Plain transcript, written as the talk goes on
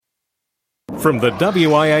From the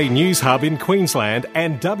WIA News Hub in Queensland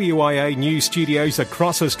and WIA News Studios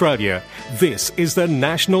across Australia, this is the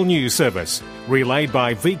National News Service, relayed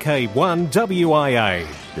by VK1 WIA.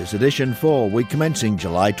 This edition for week commencing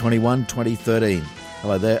July 21, 2013.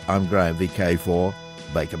 Hello there, I'm Graham, VK4,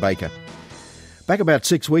 Baker. Back about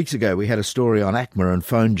 6 weeks ago, we had a story on ACMA and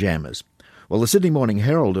phone jammers. Well, the Sydney Morning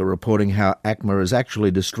Herald are reporting how ACMA has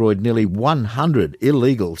actually destroyed nearly 100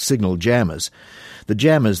 illegal signal jammers, the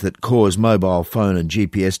jammers that cause mobile phone and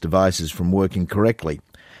GPS devices from working correctly.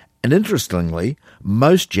 And interestingly,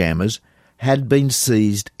 most jammers had been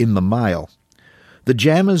seized in the mail. The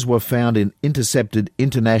jammers were found in intercepted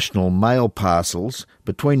international mail parcels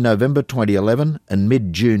between November 2011 and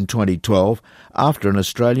mid-June 2012 after an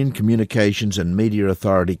Australian Communications and Media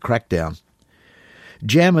Authority crackdown.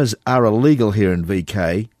 Jammers are illegal here in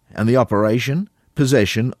VK, and the operation,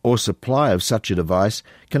 possession or supply of such a device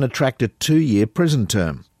can attract a 2-year prison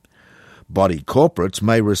term. Body corporates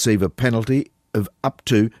may receive a penalty of up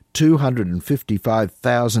to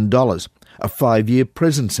 $255,000, a 5-year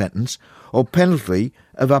prison sentence, or penalty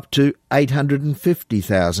of up to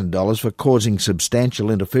 $850,000 for causing substantial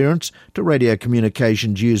interference to radio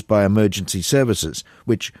communications used by emergency services,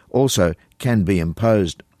 which also can be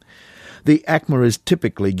imposed. The ACMA is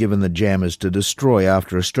typically given the jammers to destroy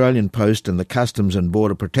after Australian Post and the Customs and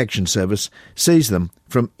Border Protection Service seize them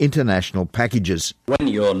from international packages. When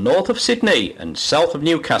you're north of Sydney and south of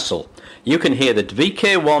Newcastle, you can hear the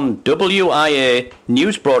VK1 WIA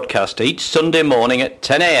news broadcast each Sunday morning at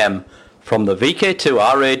 10 a.m. from the VK2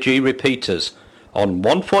 RAG repeaters on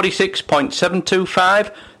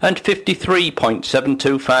 146.725 and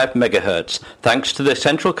 53.725 MHz, thanks to the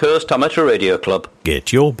Central Coast Amateur Radio Club.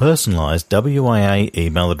 Get your personalised WIA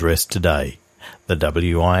email address today. The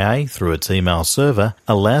WIA, through its email server,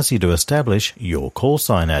 allows you to establish your call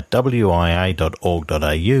sign at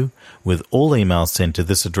wia.org.au, with all emails sent to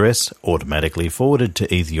this address automatically forwarded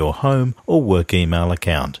to either your home or work email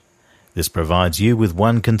account. This provides you with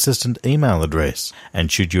one consistent email address,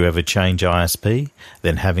 and should you ever change ISP,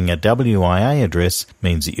 then having a WIA address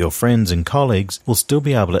means that your friends and colleagues will still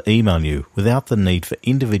be able to email you without the need for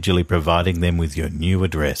individually providing them with your new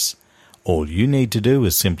address. All you need to do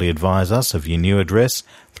is simply advise us of your new address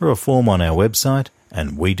through a form on our website,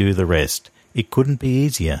 and we do the rest. It couldn't be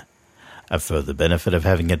easier. A further benefit of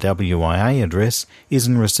having a WIA address is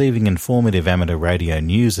in receiving informative amateur radio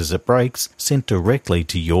news as it breaks sent directly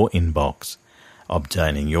to your inbox.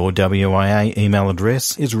 Obtaining your WIA email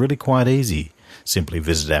address is really quite easy. Simply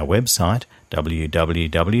visit our website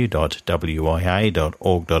www.wia.org.au,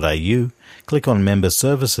 click on Member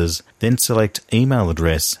Services, then select Email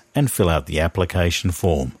Address and fill out the application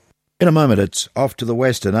form. In a moment, it's off to the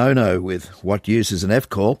west and Ono with What Use is an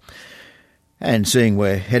F-Call. And seeing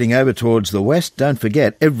we're heading over towards the west, don't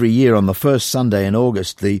forget, every year on the first Sunday in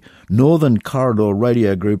August, the Northern Corridor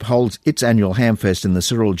Radio Group holds its annual Hamfest in the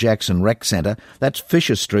Cyril Jackson Rec Centre. That's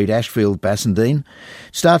Fisher Street, Ashfield, Bassendean.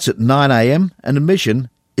 Starts at 9 a.m. and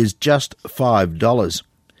admission is just $5.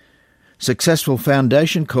 Successful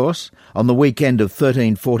foundation course on the weekend of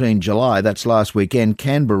 13-14 July, that's last weekend,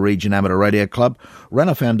 Canberra Region Amateur Radio Club ran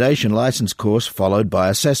a foundation licence course followed by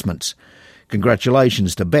assessments.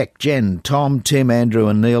 Congratulations to Beck, Jen, Tom, Tim, Andrew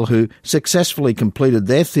and Neil, who successfully completed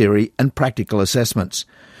their theory and practical assessments.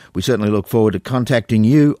 We certainly look forward to contacting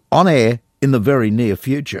you on air in the very near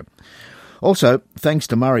future. Also, thanks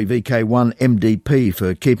to Murray VK1 MDP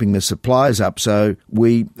for keeping the supplies up so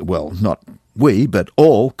but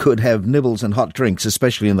all could have nibbles and hot drinks,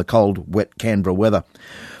 especially in the cold, wet Canberra weather.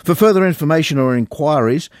 For further information or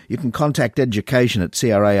inquiries, you can contact education at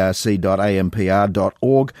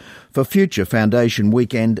crarc.ampr.org for future foundation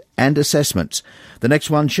weekend and assessments. The next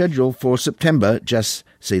one scheduled for September, just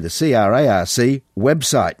see the CRARC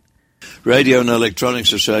website. Radio and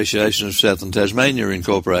Electronics Association of Southern Tasmania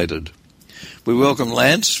Incorporated. We welcome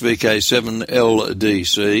Lance,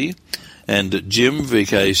 VK7LDC, and Jim,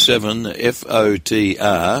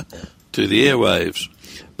 VK7FOTR, to the airwaves.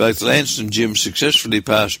 Both Lance and Jim successfully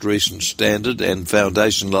passed recent standard and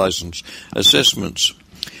foundation licence assessments.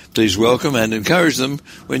 Please welcome and encourage them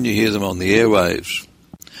when you hear them on the airwaves.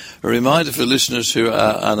 A reminder for listeners who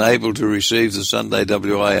are unable to receive the Sunday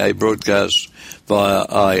WIA broadcast via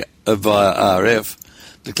RF,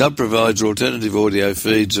 the club provides alternative audio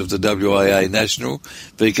feeds of the WIA National,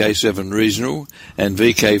 VK7 Regional and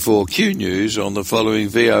VK4Q News on the following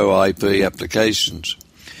VoIP applications: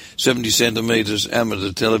 70 centimetres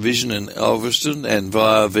amateur television in Ulverston and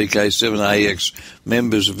via VK7AX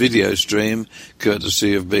members video stream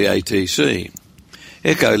courtesy of BATC.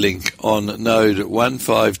 Echolink on node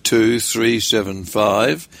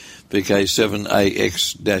 152375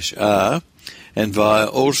 VK7AX-R and via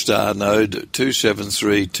All-Star node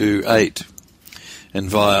 27328, and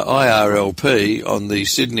via IRLP on the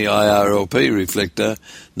Sydney IRLP reflector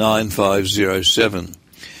 9507.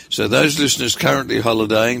 So those listeners currently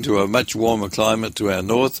holidaying to a much warmer climate to our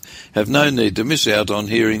north have no need to miss out on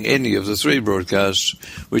hearing any of the 3 broadcasts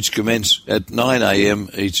which commence at 9 a.m.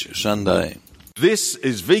 each Sunday. This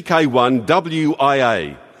is VK1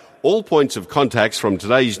 WIA. All points of contacts from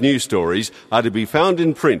today's news stories are to be found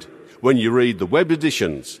in print when you read the web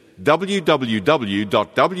editions www.wia.org.au.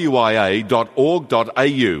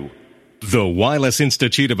 The Wireless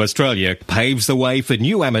Institute of Australia paves the way for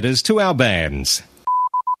new amateurs to our bands.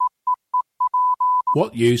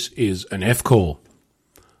 What use is an F-call?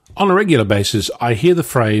 On a regular basis, I hear the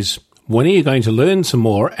phrase, "When are you going to learn some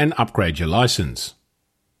more and upgrade your licence?"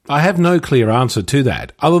 I have no clear answer to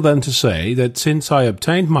that, other than to say that since I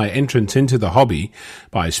obtained my entrance into the hobby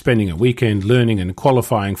by spending a weekend learning and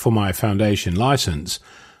qualifying for my foundation licence,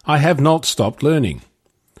 I have not stopped learning.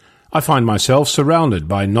 I find myself surrounded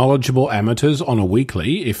by knowledgeable amateurs on a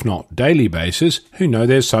weekly, if not daily basis, who know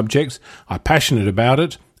their subject, are passionate about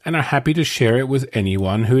it, and are happy to share it with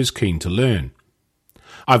anyone who is keen to learn.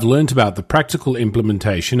 I've learnt about the practical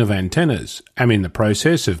implementation of antennas, am in the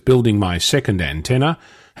process of building my second antenna,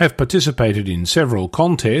 have participated in several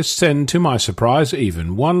contests and, to my surprise,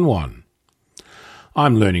 even won one.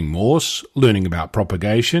 I'm learning Morse, learning about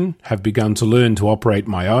propagation, have begun to learn to operate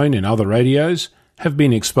my own and other radios, have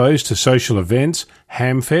been exposed to social events,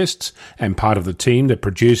 hamfests, and part of the team that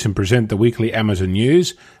produce and present the weekly amateur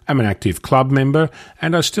news, am an active club member,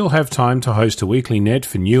 and I still have time to host a weekly net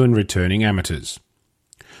for new and returning amateurs.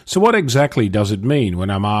 So what exactly does it mean when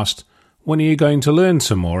I'm asked, when are you going to learn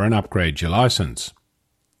some more and upgrade your licence?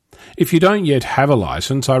 If you don't yet have a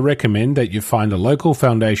licence, I recommend that you find a local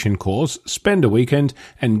foundation course, spend a weekend,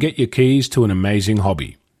 and get your keys to an amazing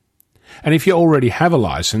hobby. And if you already have a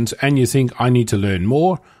licence and you think I need to learn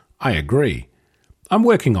more, I agree. I'm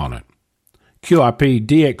working on it. QRP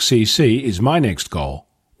DXCC is my next goal.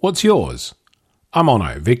 What's yours? I'm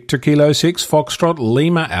Ono, Victor Kilo 6 Foxtrot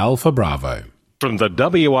Lima Alpha Bravo. From the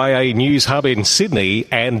WIA News Hub in Sydney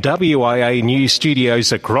and WIA News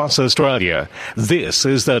Studios across Australia, this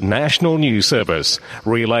is the National News Service,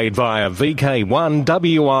 relayed via VK1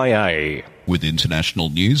 WIA. With international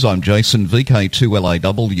news, I'm Jason,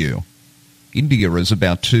 VK2LAW. India is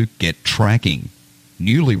about to get tracking.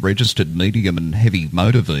 Newly registered medium and heavy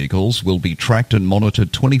motor vehicles will be tracked and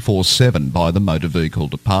monitored 24/7 by the Motor Vehicle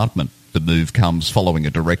Department. The move comes following a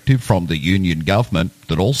directive from the Union Government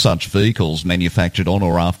that all such vehicles manufactured on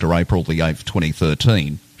or after April the 8th,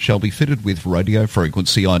 2013 shall be fitted with radio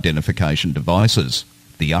frequency identification devices.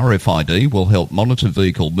 The RFID will help monitor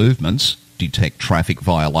vehicle movements, detect traffic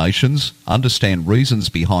violations, understand reasons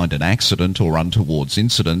behind an accident or untowards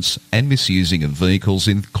incidents, and misusing of vehicles,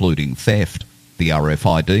 including theft. The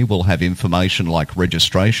RFID will have information like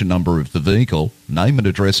registration number of the vehicle, name and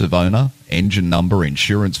address of owner, engine number,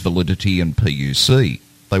 insurance validity and PUC.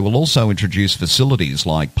 They will also introduce facilities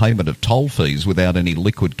like payment of toll fees without any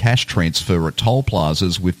liquid cash transfer at toll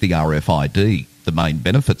plazas with the RFID. The main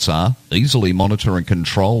benefits are easily monitor and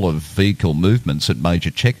control of vehicle movements at major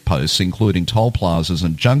checkposts, including toll plazas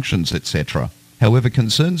and junctions, etc. However,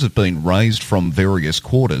 concerns have been raised from various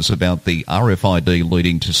quarters about the RFID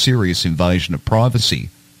leading to serious invasion of privacy,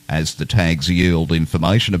 as the tags yield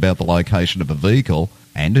information about the location of a vehicle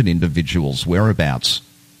and an individual's whereabouts.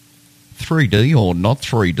 3D or not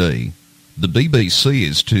 3D? The BBC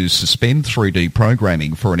is to suspend 3D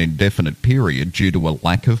programming for an indefinite period due to a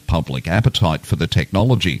lack of public appetite for the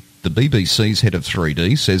technology. The BBC's head of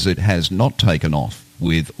 3D says it has not taken off,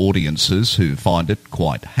 with audiences who find it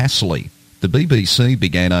quite hassly. The BBC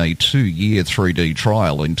began a 2-year 3D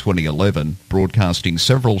trial in 2011, broadcasting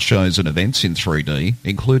several shows and events in 3D,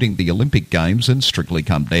 including the Olympic Games and Strictly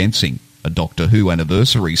Come Dancing. A Doctor Who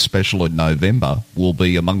anniversary special in November will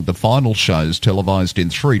be among the final shows televised in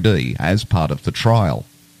 3D as part of the trial.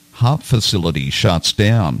 HARP facility shuts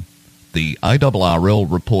down. The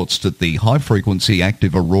ARRL reports that the High Frequency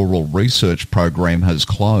Active Auroral Research Program has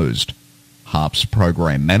closed. HARP's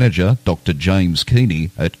program manager, Dr. James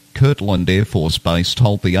Keeney, at Kirtland Air Force Base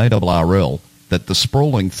told the ARRL that the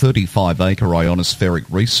sprawling 35-acre ionospheric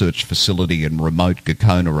research facility in remote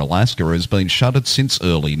Gakona, Alaska, has been shuttered since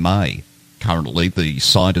early May. Currently, the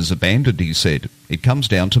site is abandoned, he said. It comes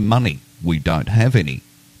down to money. We don't have any.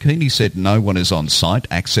 Keeney said no one is on site,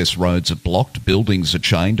 access roads are blocked, buildings are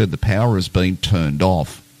chained, and the power has been turned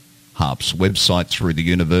off. HARP's website through the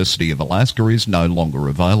University of Alaska is no longer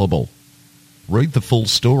available. Read the full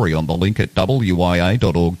story on the link at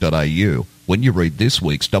wia.org.au when you read this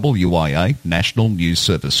week's WIA National News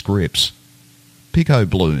Service scripts. Pico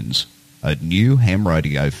balloons, a new ham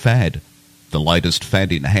radio fad. The latest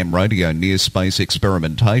fad in ham radio near-space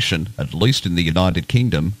experimentation, at least in the United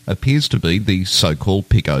Kingdom, appears to be the so-called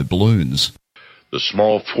Pico balloons. The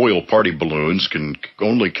small foil party balloons can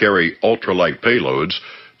only carry ultralight payloads,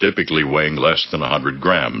 typically weighing less than 100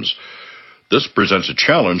 grams. This presents a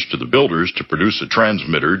challenge to the builders to produce a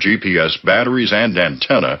transmitter, GPS, batteries, and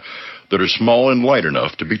antenna that are small and light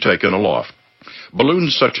enough to be taken aloft.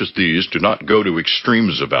 Balloons such as these do not go to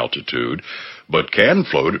extremes of altitude, but can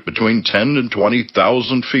float at between 10 and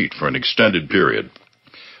 20,000 feet for an extended period.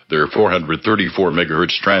 Their 434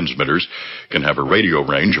 megahertz transmitters can have a radio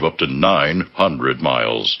range of up to 900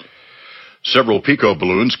 miles. Several Pico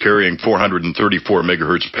balloons carrying 434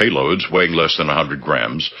 megahertz payloads weighing less than 100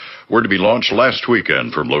 grams were to be launched last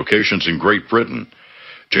weekend from locations in Great Britain.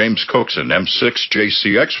 James Cookson M6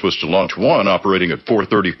 JCX was to launch one operating at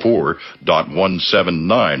 434.179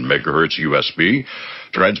 megahertz USB,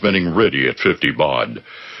 transmitting RTTY at 50 baud.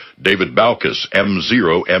 David Balkus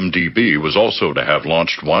M0 MDB was also to have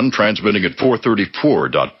launched one, transmitting at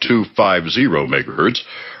 434.250 megahertz,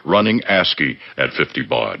 running ASCII at 50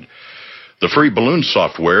 baud. The free balloon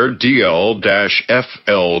software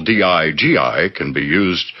DL-FLDIGI can be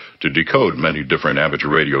used to decode many different amateur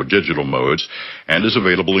radio digital modes and is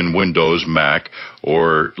available in Windows, Mac,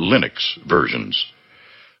 or Linux versions.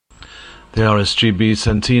 The RSGB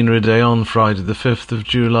Centenary Day on Friday the 5th of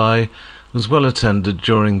July was well attended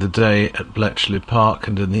during the day at Bletchley Park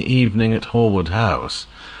and in the evening at Horwood House.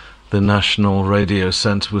 The National Radio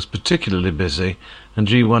Centre was particularly busy, and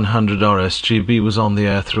G100 RSGB was on the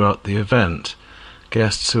air throughout the event.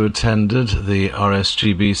 Guests who attended the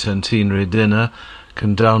RSGB Centenary Dinner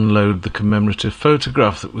can download the commemorative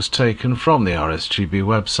photograph that was taken from the RSGB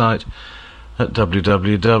website at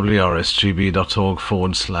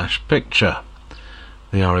www.rsgb.org/picture.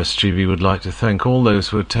 The RSGB would like to thank all those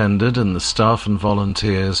who attended and the staff and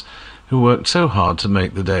volunteers who worked so hard to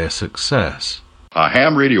make the day a success. A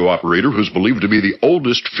ham radio operator who's believed to be the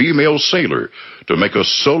oldest female sailor to make a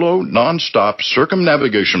solo, non-stop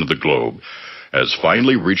circumnavigation of the globe has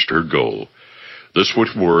finally reached her goal. This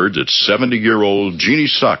with words that 70-year-old Jeannie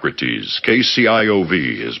Socrates,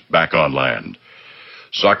 KCIOV, is back on land.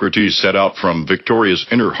 Socrates set out from Victoria's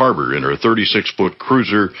Inner Harbor in her 36-foot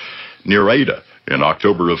cruiser Nereida in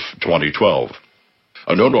October of 2012.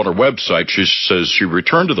 A note on her website, she says she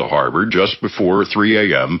returned to the harbor just before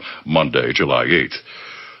 3 a.m. Monday, July 8th.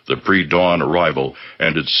 The pre-dawn arrival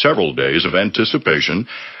ended several days of anticipation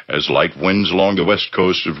as light winds along the west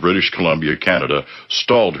coast of British Columbia, Canada,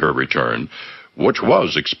 stalled her return, which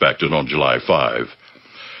was expected on July 5.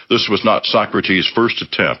 This was not Socrates' first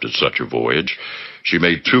attempt at such a voyage. She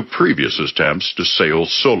made 2 previous attempts to sail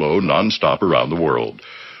solo non-stop around the world.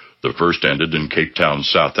 The first ended in Cape Town,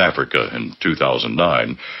 South Africa in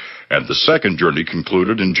 2009, and the second journey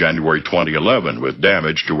concluded in January 2011 with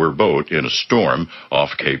damage to her boat in a storm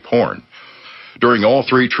off Cape Horn. During all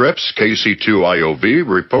 3 trips, KC2IOV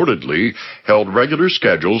reportedly held regular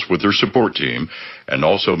schedules with her support team and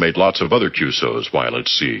also made lots of other QSOs while at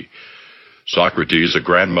sea. Socrates, a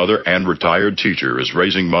grandmother and retired teacher, is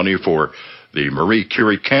raising money for the Marie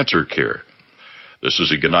Curie Cancer Care. This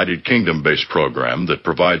is a United Kingdom-based program that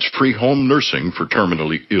provides free home nursing for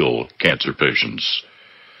terminally ill cancer patients.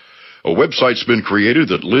 A website's been created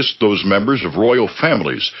that lists those members of royal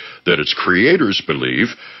families that its creators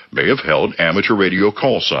believe may have held amateur radio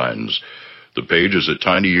call signs. The page is at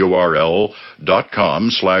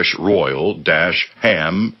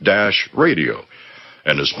tinyurl.com/royal-ham-radio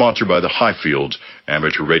and is sponsored by the Highfields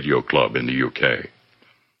Amateur Radio Club in the UK.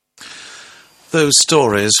 Those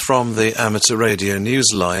stories from the Amateur Radio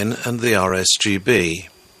Newsline and the RSGB.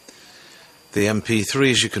 The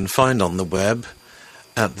MP3s you can find on the web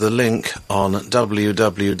at the link on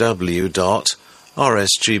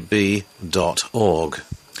www.rsgb.org.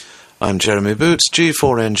 I'm Jeremy Boots,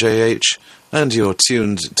 G4NJH, and you're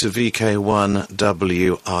tuned to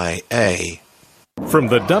VK1WIA. From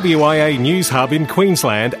the WIA News Hub in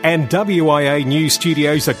Queensland and WIA News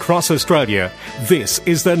Studios across Australia, this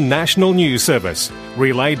is the National News Service,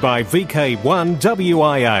 relayed by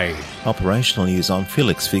VK1WIA. Operational news on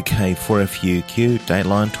Felix VK4FUQ,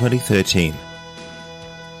 Dateline 2013.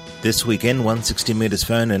 This weekend, 160 metres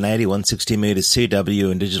phone and 80 160 metres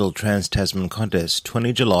CW and digital Trans-Tasman contest,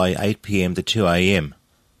 20 July, 8 p.m. to 2 a.m.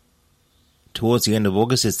 Towards the end of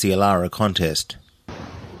August, it's the Alara contest.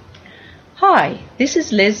 Hi, this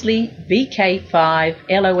is Leslie,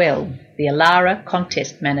 VK5LOL, the Alara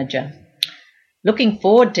Contest Manager. Looking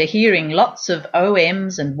forward to hearing lots of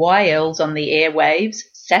OMs and YLs on the airwaves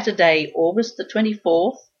Saturday, August the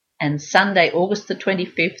 24th and Sunday, August the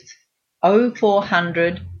 25th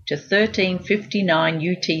 0400 to 1359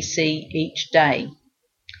 UTC each day.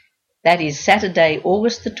 That is Saturday,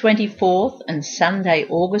 August the 24th and Sunday,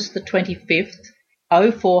 August the 25th,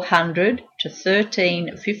 0400 to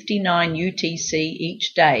 1359 UTC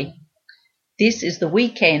each day. This is the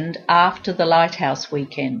weekend after the Lighthouse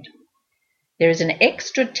weekend. There is an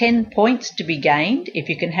extra 10 points to be gained if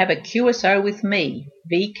you can have a QSO with me,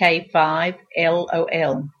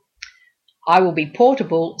 VK5LOL. I will be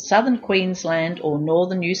portable Southern Queensland or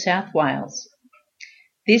Northern New South Wales.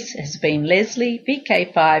 This has been Leslie,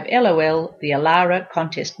 VK5LOL, the Alara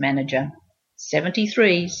Contest Manager.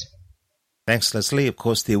 73s. Thanks, Leslie. Of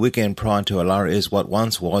course, the weekend prior to Alara is what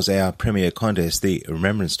once was our premier contest, the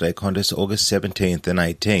Remembrance Day contest, August 17th and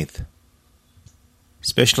 18th.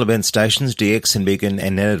 Special event stations, DX and Beacon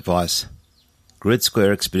and Net Advice. Grid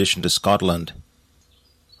Square Expedition to Scotland.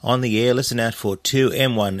 On the air, listen out for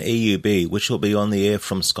 2M1 EUB, which will be on the air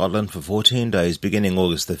from Scotland for 14 days beginning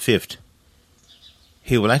August the 5th.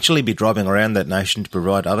 He will actually be driving around that nation to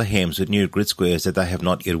provide other hams with new grid squares that they have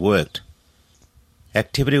not yet worked.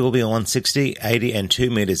 Activity will be on 160, 80 and 2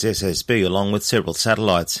 metres SSB along with several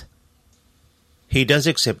satellites. He does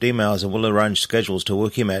accept emails and will arrange schedules to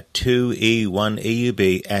work him at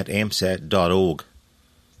 2E1EUB@amsat.org.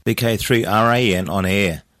 VK3RAN on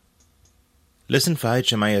air. Listen for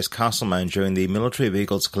HMAS Castlemaine during the Military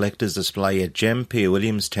Vehicles Collectors Display at Gem Pier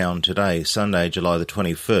Williamstown today, Sunday, July the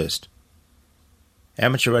 21st.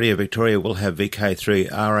 Amateur Radio Victoria will have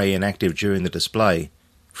VK3RAN active during the display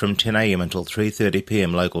from 10 a.m. until 3:30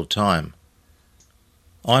 p.m. local time.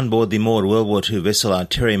 On board the moored World War II vessel are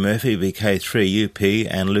Terry Murphy, VK3UP,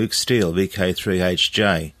 and Luke Steele,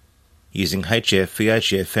 VK3HJ, using HF,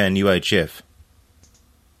 VHF and UHF.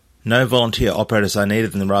 No volunteer operators are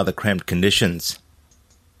needed in the rather cramped conditions.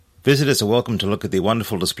 Visitors are welcome to look at the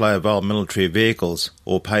wonderful display of old military vehicles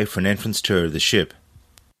or pay for an entrance tour of the ship.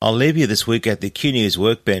 I'll leave you this week at the Q News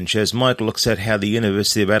workbench as Mike looks at how the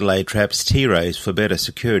University of Adelaide traps T-rays for better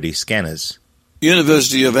security scanners.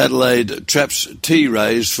 University of Adelaide traps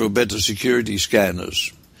T-rays for better security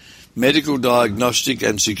scanners. Medical diagnostic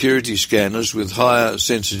and security scanners with higher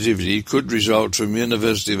sensitivity could result from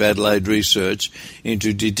University of Adelaide research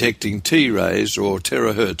into detecting T-rays or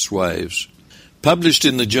terahertz waves. Published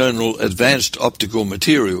in the journal Advanced Optical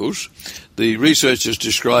Materials, the researchers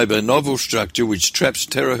describe a novel structure which traps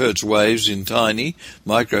terahertz waves in tiny,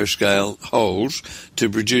 microscale holes to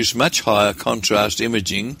produce much higher contrast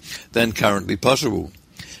imaging than currently possible.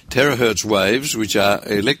 Terahertz waves, which are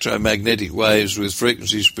electromagnetic waves with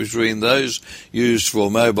frequencies between those used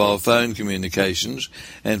for mobile phone communications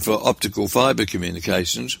and for optical fibre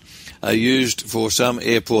communications, are used for some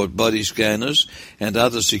airport body scanners and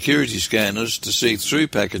other security scanners to see through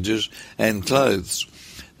packages and clothes.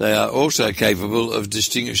 They are also capable of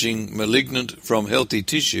distinguishing malignant from healthy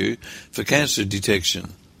tissue for cancer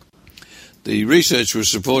detection. The research was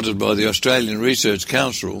supported by the Australian Research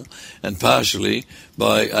Council and partially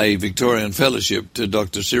by a Victorian Fellowship to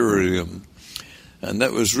Dr. Cyrilium. And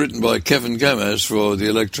that was written by Kevin Gomez for the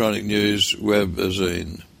Electronic News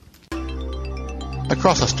webzine.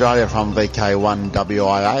 Across Australia from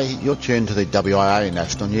VK1WIA, you're tuned to the WIA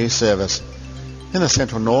National News Service. In the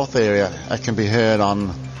Central North area, it can be heard on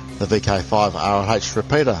the VK5 RLH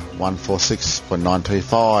repeater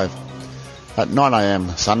 146.925 at 9 a.m.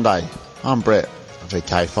 Sunday. I'm Brett,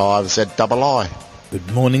 VK5ZII.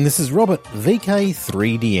 Good morning, this is Robert,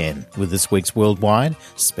 VK3DN, with this week's Worldwide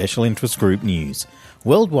Special Interest Group news.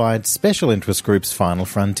 Worldwide Special Interest Group's final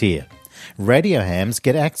frontier. Radio hams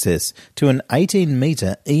get access to an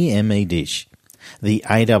 18-metre EME dish. The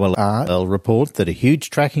ARRL report that a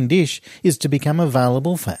huge tracking dish is to become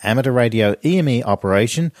available for amateur radio EME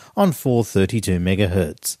operation on 432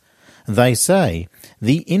 MHz. They say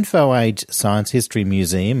the InfoAge Science History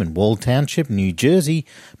Museum in Wall Township, New Jersey,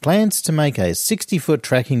 plans to make a 60-foot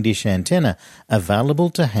tracking dish antenna available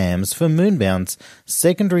to hams for moonbounds,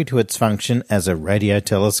 secondary to its function as a radio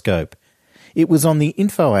telescope. It was on the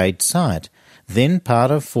InfoAge site, then part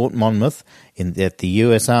of Fort Monmouth, that the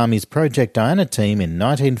US Army's Project Diana team in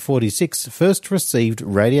 1946 first received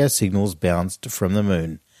radio signals bounced from the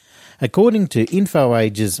moon. According to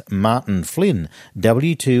InfoAge's Martin Flynn,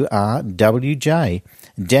 W2RWJ,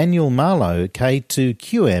 Daniel Marlowe,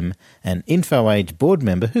 K2QM, an InfoAge board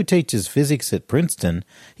member who teaches physics at Princeton,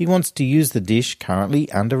 he wants to use the dish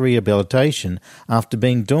currently under rehabilitation after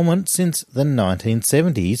being dormant since the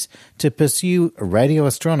 1970s to pursue radio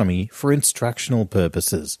astronomy for instructional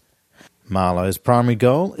purposes. Marlowe's primary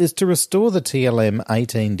goal is to restore the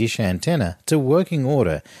TLM-18 dish antenna to working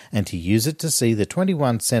order and to use it to see the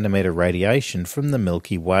 21-centimetre radiation from the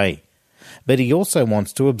Milky Way. but he also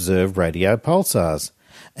wants to observe radio pulsars.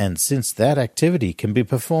 And since that activity can be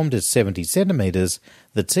performed at 70 centimetres,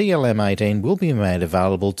 the TLM-18 will be made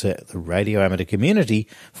available to the radio amateur community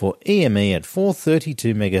for EME at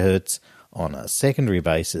 432 MHz on a secondary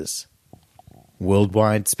basis.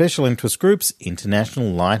 Worldwide Special Interest Groups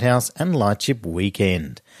International Lighthouse and Lightship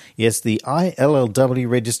Weekend. Yes, the ILLW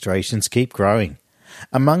registrations keep growing.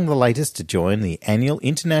 Among the latest to join the annual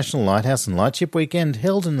International Lighthouse and Lightship Weekend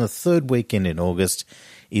held in the third weekend in August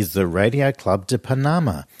is the Radio Club de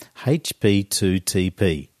Panama,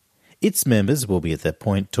 HP2TP. Its members will be at the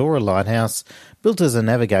Point Tora Lighthouse, built as a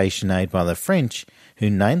navigation aid by the French, who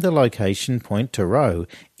named the location Point Toro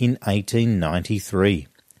in 1893.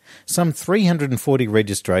 Some 340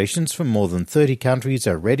 registrations from more than 30 countries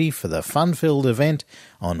are ready for the fun-filled event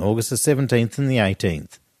on August the 17th and the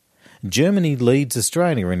 18th. Germany leads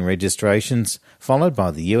Australia in registrations, followed by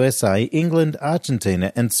the USA, England,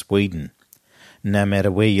 Argentina and Sweden. No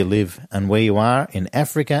matter where you live and where you are in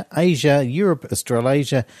Africa, Asia, Europe,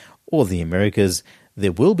 Australasia or the Americas,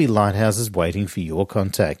 there will be lighthouses waiting for your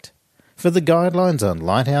contact. For the guidelines on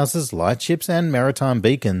lighthouses, lightships and maritime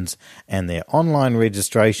beacons and their online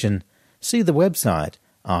registration, see the website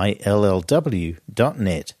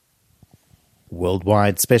illw.net.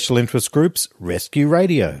 Worldwide Special Interest Groups Rescue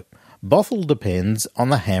Radio. Bothell depends on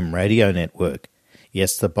the ham radio network.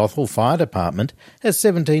 Yes, the Bothell Fire Department has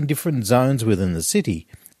 17 different zones within the city,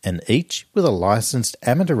 and each with a licensed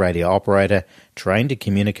amateur radio operator trained to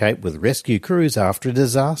communicate with rescue crews after a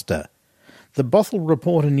disaster. The Bothell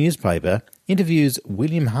Reporter newspaper interviews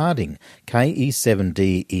William Harding,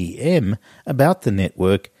 KE7DEM, about the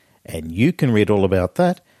network, and you can read all about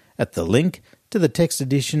that at the link to the text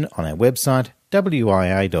edition on our website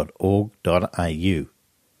wia.org.au.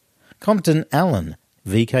 Compton Allen,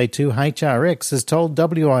 VK2HRX, has told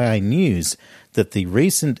WIA News that the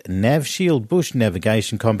recent NavShield bush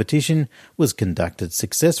navigation competition was conducted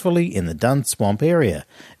successfully in the Dun Swamp area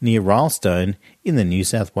near Rylstone in the New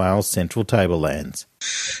South Wales Central Tablelands.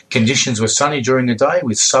 Conditions were sunny during the day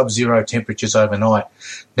with sub-zero temperatures overnight.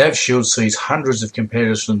 NavShield sees hundreds of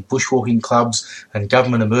competitors from bushwalking clubs and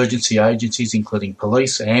government emergency agencies including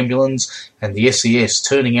police, ambulance and the SES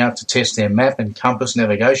turning out to test their map and compass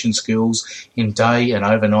navigation skills in day and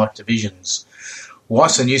overnight divisions.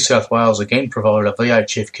 WISA New South Wales again provided a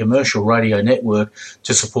VHF commercial radio network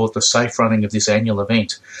to support the safe running of this annual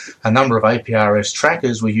event. A number of APRS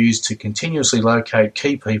trackers were used to continuously locate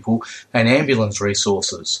key people and ambulance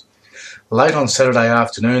resources. Late on Saturday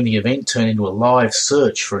afternoon, the event turned into a live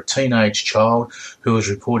search for a teenage child who was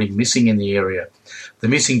reporting missing in the area. The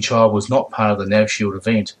missing child was not part of the NavShield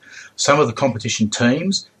event. Some of the competition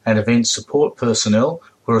teams and event support personnel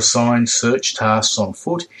were assigned search tasks on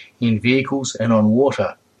foot, in vehicles and on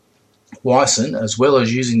water. Wyson, as well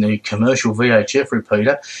as using the commercial VHF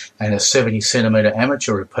repeater and a 70cm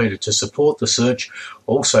amateur repeater to support the search,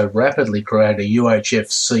 also rapidly created a UHF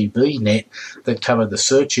CB net that covered the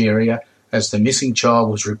search area as the missing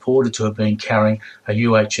child was reported to have been carrying a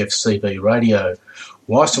UHF CB radio.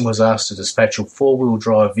 Wyson was asked to dispatch a four-wheel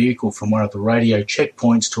drive vehicle from one of the radio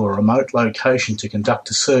checkpoints to a remote location to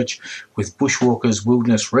conduct a search with Bushwalkers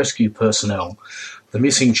Wilderness Rescue personnel. The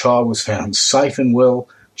missing child was found safe and well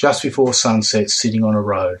just before sunset sitting on a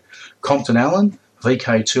road. Compton Allen,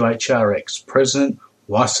 VK2HRX, President,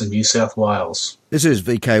 Wyson, New South Wales. This is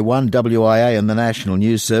VK1WIA and the National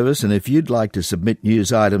News Service, and if you'd like to submit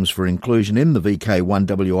news items for inclusion in the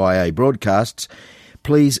VK1WIA broadcasts,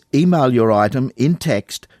 please email your item in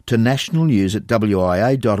text to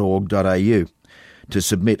nationalnews@wia.org.au. To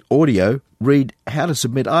submit audio, read how to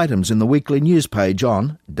submit items in the weekly news page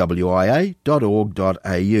on wia.org.au.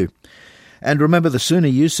 And remember, the sooner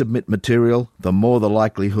you submit material, the more the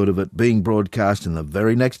likelihood of it being broadcast in the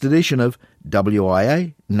very next edition of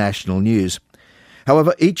WIA National News.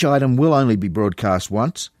 However, each item will only be broadcast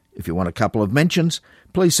once. If you want a couple of mentions,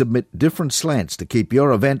 please submit different slants to keep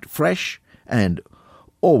your event fresh, and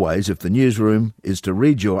always, if the newsroom is to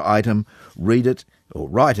read your item, read it or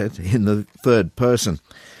write it in the third person.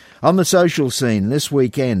 On the social scene this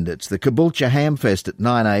weekend, it's the Caboolture Hamfest at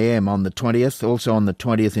 9 a.m. on the 20th, also on the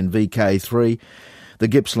 20th in VK3, the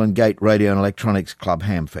Gippsland Gate Radio and Electronics Club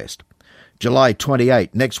Hamfest. July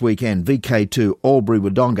 28, next weekend, VK2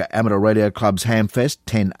 Albury-Wodonga Amateur Radio Club's Hamfest,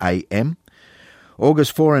 10 a.m.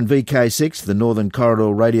 August 4 in VK6, the Northern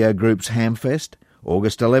Corridor Radio Group's Hamfest.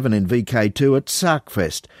 August 11 in VK2 at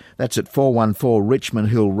Sarkfest, that's at 414 Richmond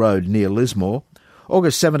Hill Road near Lismore.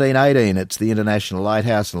 August 17-18, it's the International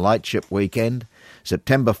Lighthouse and Lightship Weekend.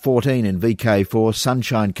 September 14 in VK4,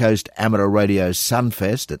 Sunshine Coast Amateur Radio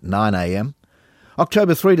Sunfest at 9 a.m.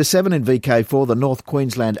 October 3 to 7 in VK4, the North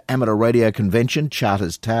Queensland Amateur Radio Convention,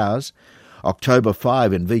 Charters Towers. October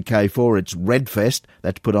 5 in VK4, it's Redfest,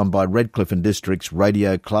 that's put on by Redcliffe and Districts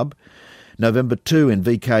Radio Club. November 2 in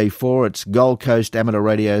VK4, it's Gold Coast Amateur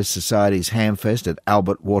Radio Society's Hamfest at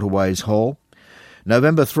Albert Waterways Hall.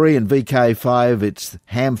 November 3 in VK5, it's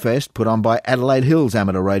Hamfest, put on by Adelaide Hills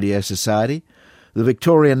Amateur Radio Society. The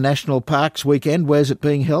Victorian National Parks weekend, where's it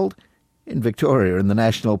being held? In Victoria, in the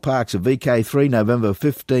National Parks of VK3, November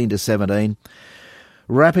 15 to 17.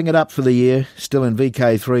 Wrapping it up for the year, still in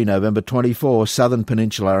VK3, November 24, Southern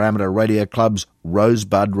Peninsula Amateur Radio Club's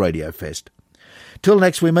Rosebud Radio Fest. Till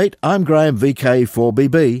next we meet, I'm Graham,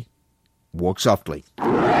 VK4BB. Walk softly.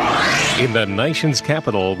 In the nation's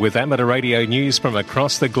capital, with amateur radio news from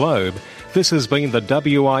across the globe, this has been the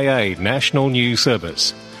WIA National News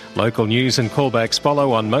Service. Local news and callbacks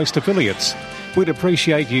follow on most affiliates. We'd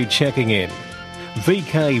appreciate you checking in.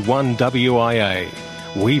 VK1WIA.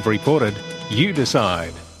 We've reported, you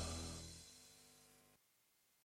decide.